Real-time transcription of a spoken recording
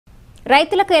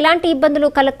రైతులకు ఎలాంటి ఇబ్బందులు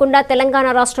కలగకుండా తెలంగాణ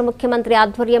రాష్ట్ర ముఖ్యమంత్రి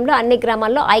ఆధ్వర్యంలో అన్ని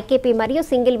గ్రామాల్లో ఐకేపీ మరియు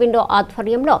సింగిల్ విండో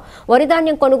ఆధ్వర్యంలో వరి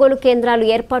ధాన్యం కొనుగోలు కేంద్రాలు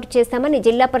ఏర్పాటు చేశామని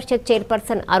జిల్లా పరిషత్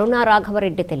చైర్పర్సన్ అరుణ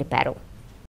రాఘవరెడ్డి తెలిపారు.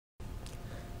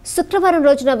 శుక్రవారం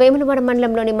రోజున వేములవాడ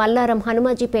మండలంలోని మల్లారం,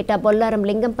 హనుమాజీపేట, బొల్లారం,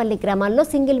 లింగంపల్లి గ్రామాల్లో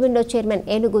సింగిల్ విండో చైర్మన్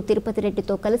ఏనుగు తిరుపతి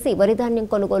రెడ్డితో కలిసి వరిధాన్యం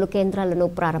కొనుగోలు కేంద్రాలను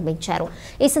ప్రారంభించారు.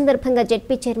 ఈ సందర్భంగా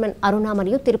జెడ్పీ చైర్మన్ అరుణ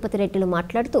మరియు తిరుపతి రెడ్డిలు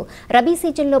మాట్లాడుతూ రబీ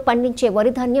సీజన్లో పండించే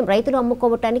వరిధాన్యం రైతులు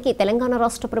అమ్ముకోవటానికి తెలంగాణ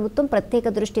రాష్ట్ర ప్రభుత్వం ప్రత్యేక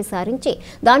దృష్టి సారించి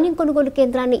ధాన్యం కొనుగోలు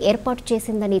కేంద్రాన్ని ఏర్పాటు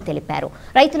చేసిందని తెలిపారు.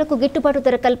 రైతులకు గిట్టుబాటు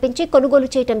ధర కల్పించి కొనుగోలు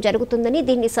చేయడం జరుగుతుందని,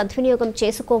 దీన్ని సద్వినియోగం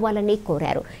చేసుకోవాలని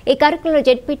కోరారు. ఈ కార్యక్రమంలో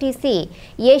జెడ్పీటీసీ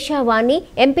ఏషావాణి,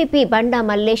 ఎంపీపీ బండా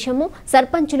మల్లేశము,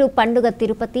 సర్పంచులు పండుగ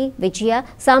తిరుపతి, విజయ,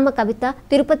 సామ కవిత,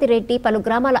 తిరుపతి రెడ్డి, పలు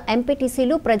గ్రామాల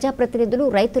ఎంపీటీసీలు, ప్రజాప్రతినిధులు,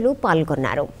 రైతులు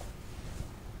పాల్గొన్నారు.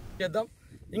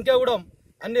 ఇంకా కూడా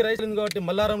అన్ని రైతులు కాబట్టి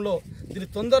మల్లారంలో దీన్ని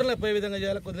తొందరలో పోయే విధంగా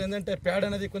చేయాలి. కొద్దిగా ఏంటంటే ప్యాడ్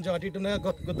అనేది కొంచెం అటు ఇటున్నా,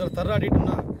 కొద్దిగా తర్ర అటు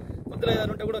ఇటున్నా, కొద్దిగా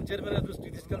ఏదంటే కూడా చైర్మన్ గారి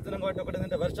దృష్టికి తీసుకెళ్తున్నాం. కాబట్టి ఒకటి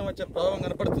ఏంటంటే వర్షం వచ్చే ప్రభావం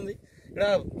కనపడుతుంది. ఇక్కడ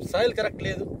సాయిల్ కరెక్ట్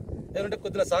లేదు, ఏదంటే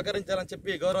కొద్దిగా సహకరించాలని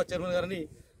చెప్పి గౌరవ చైర్మన్ గారిని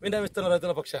విన్నవిస్తున్న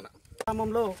రైతుల పక్షాన.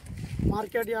 గ్రామంలో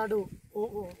మార్కెట్ యార్డు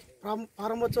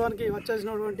ప్రారంభోత్సవానికి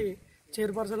వచ్చేసినటువంటి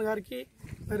చైర్పర్సన్ గారికి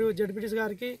మరియు జడ్పీటీసీ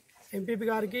గారికి, ఎంపీపీ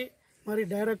గారికి, మరి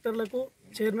డైరెక్టర్లకు,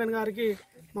 చైర్మన్ గారికి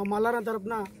మా మల్లారం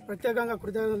తరఫున ప్రత్యేకంగా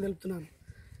కృతజ్ఞతలు తెలుపుతున్నాను.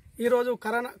 ఈరోజు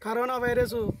కరోనా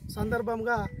వైరస్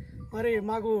సందర్భంగా మరి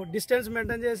మాకు డిస్టెన్స్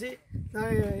మెయింటైన్ చేసి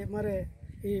మరి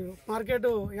ఈ మార్కెట్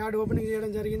యార్డ్ ఓపెనింగ్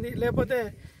చేయడం జరిగింది. లేకపోతే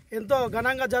ఎంతో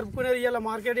ఘనంగా జరుపుకునేది ఇలా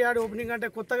మార్కెట్ యార్డ్ ఓపెనింగ్ అంటే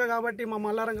కొత్తగా కాబట్టి మా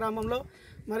మల్లారం గ్రామంలో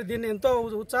మరి దీన్ని ఎంతో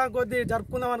ఉత్సాహం కొద్దీ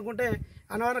జరుపుకుందాం అనుకుంటే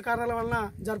అనివార్య కారణాల వలన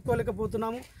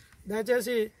జరుపుకోలేకపోతున్నాము.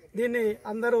 దయచేసి దీన్ని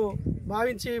అందరూ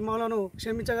భావించి మమ్మల్ని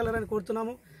క్షమించగలరని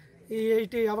కోరుతున్నాము.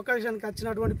 ఇటు అవకాశానికి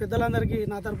వచ్చినటువంటి పెద్దలందరికీ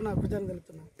నా తరఫున కృతజ్ఞతలు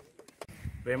తెలుపుతున్నాను.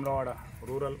 వేములవాడ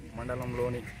రూరల్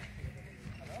మండలంలోని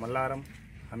మల్లారం,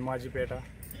 హనుమాజీపేట,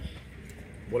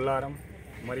 బొల్లారం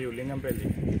మరియు లింగంపల్లి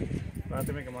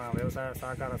ప్రాథమిక మా వ్యవసాయ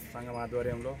సహకార సంఘం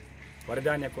ఆధ్వర్యంలో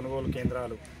వరిధాన్య కొనుగోలు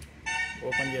కేంద్రాలు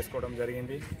ఓపెన్ చేసుకోవడం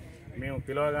జరిగింది. మేము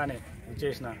పిలవగానే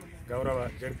ఇచ్చేసిన గౌరవ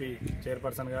జడ్పీ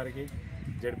చైర్పర్సన్ గారికి,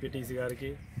 జడ్పీటీసీ గారికి,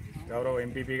 గౌరవ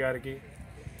ఎంపీపీ గారికి,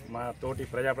 మా తోటి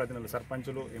ప్రజాప్రతినిధులు,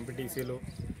 సర్పంచులు, ఎంపీటీసీలు,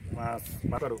 మా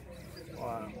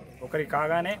ఒకరి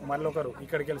కాగానే మళ్ళొకరు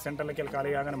ఇక్కడికి వెళ్ళి సెంటర్లకి వెళ్ళి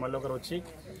ఖాళీ కాగానే మళ్ళొకరు వచ్చి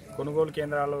కొనుగోలు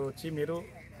కేంద్రాల్లో వచ్చి మీరు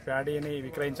ప్యాడీని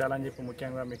విక్రయించాలని చెప్పి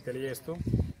ముఖ్యంగా మీకు తెలియజేస్తూ,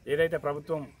 ఏదైతే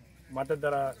ప్రభుత్వం మద్దతు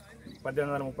ధర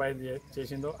 1835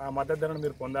 చేసిందో ఆ మద్దతు ధరను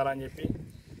మీరు పొందాలని చెప్పి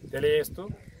తెలియజేస్తూ,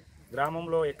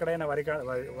 గ్రామంలో ఎక్కడైనా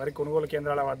వరి కొనుగోలు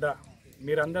కేంద్రాల వద్ద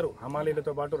మీరందరూ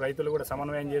హమాలీలతో పాటు రైతులు కూడా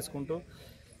సమన్వయం చేసుకుంటూ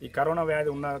ఈ కరోనా వ్యాధి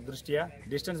ఉన్న దృష్ట్యా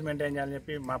డిస్టెన్స్ మెయింటైన్ చేయాలని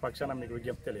చెప్పి మా పక్షాన మీకు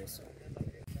విజ్ఞప్తి తెలియజేస్తాం.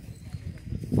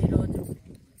 ఈరోజు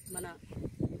మన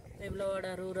వేములవాడ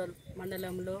రూరల్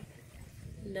మండలంలో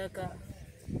ఇందాక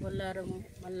బొల్లారము,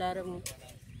 మల్లారము,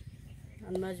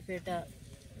 హనుమాజీపేట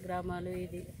గ్రామాలు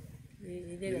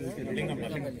ఇదే కదా,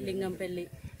 లింగంపల్లి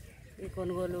ఈ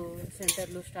కొనుగోలు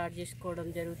సెంటర్లు స్టార్ట్ చేసుకోవడం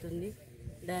జరుగుతుంది.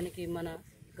 దానికి మన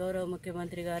గౌరవ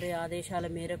ముఖ్యమంత్రి గారి ఆదేశాల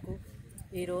మేరకు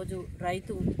ఈరోజు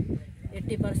రైతు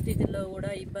ఎట్టి పరిస్థితుల్లో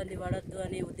కూడా ఇబ్బంది పడద్దు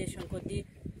అనే ఉద్దేశం కొద్దీ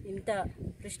ఇంత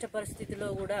క్లిష్ట పరిస్థితిలో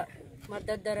కూడా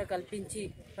మద్దతు ధర కల్పించి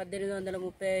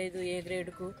 1835 ఏ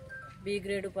గ్రేడుకు, బి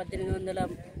గ్రేడు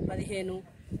 1815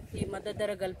 ఈ మద్దతు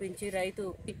ధర కల్పించి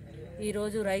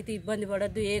ఈరోజు రైతు ఇబ్బంది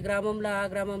పడద్దు, ఏ గ్రామంలో ఆ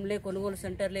గ్రామంలో కొనుగోలు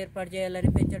సెంటర్లు ఏర్పాటు చేయాలని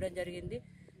పెంచడం జరిగింది.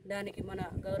 దానికి మన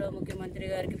గౌరవ ముఖ్యమంత్రి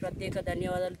గారికి ప్రత్యేక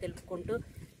ధన్యవాదాలు తెలుపుకుంటూ,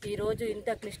 ఈరోజు ఇంత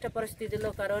క్లిష్ట పరిస్థితుల్లో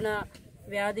కరోనా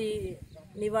వ్యాధి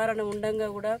నివారణ ఉండగా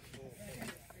కూడా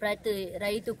ప్రతి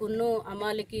రైతుకును,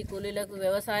 అమాలికి, కూలీలకు,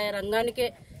 వ్యవసాయ రంగానికే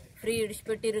ఫ్రీ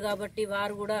ఇడిచిపెట్టిరు కాబట్టి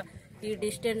వారు కూడా ఈ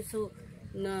డిస్టెన్స్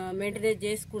మెయింటైన్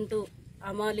చేసుకుంటూ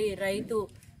అమాలి, రైతు,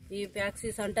 ఈ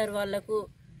ఫ్యాక్సీ సెంటర్ వాళ్ళకు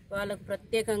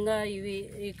ప్రత్యేకంగా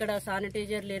ఇక్కడ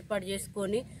శానిటైజర్లు ఏర్పాటు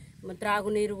చేసుకొని,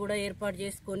 త్రాగునీరు కూడా ఏర్పాటు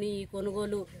చేసుకొని ఈ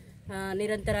కొనుగోలు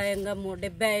నిరంతరాయంగా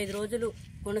 75 రోజులు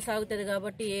కొనసాగుతుంది.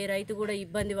 కాబట్టి ఏ రైతు కూడా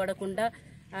ఇబ్బంది పడకుండా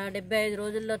 75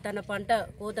 రోజుల్లో తన పంట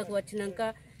కోతకు వచ్చినాక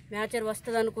మ్యాచర్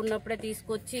వస్తుంది అనుకున్నప్పుడే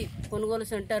తీసుకొచ్చి కొనుగోలు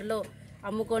సెంటర్లో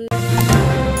అమ్ముకొని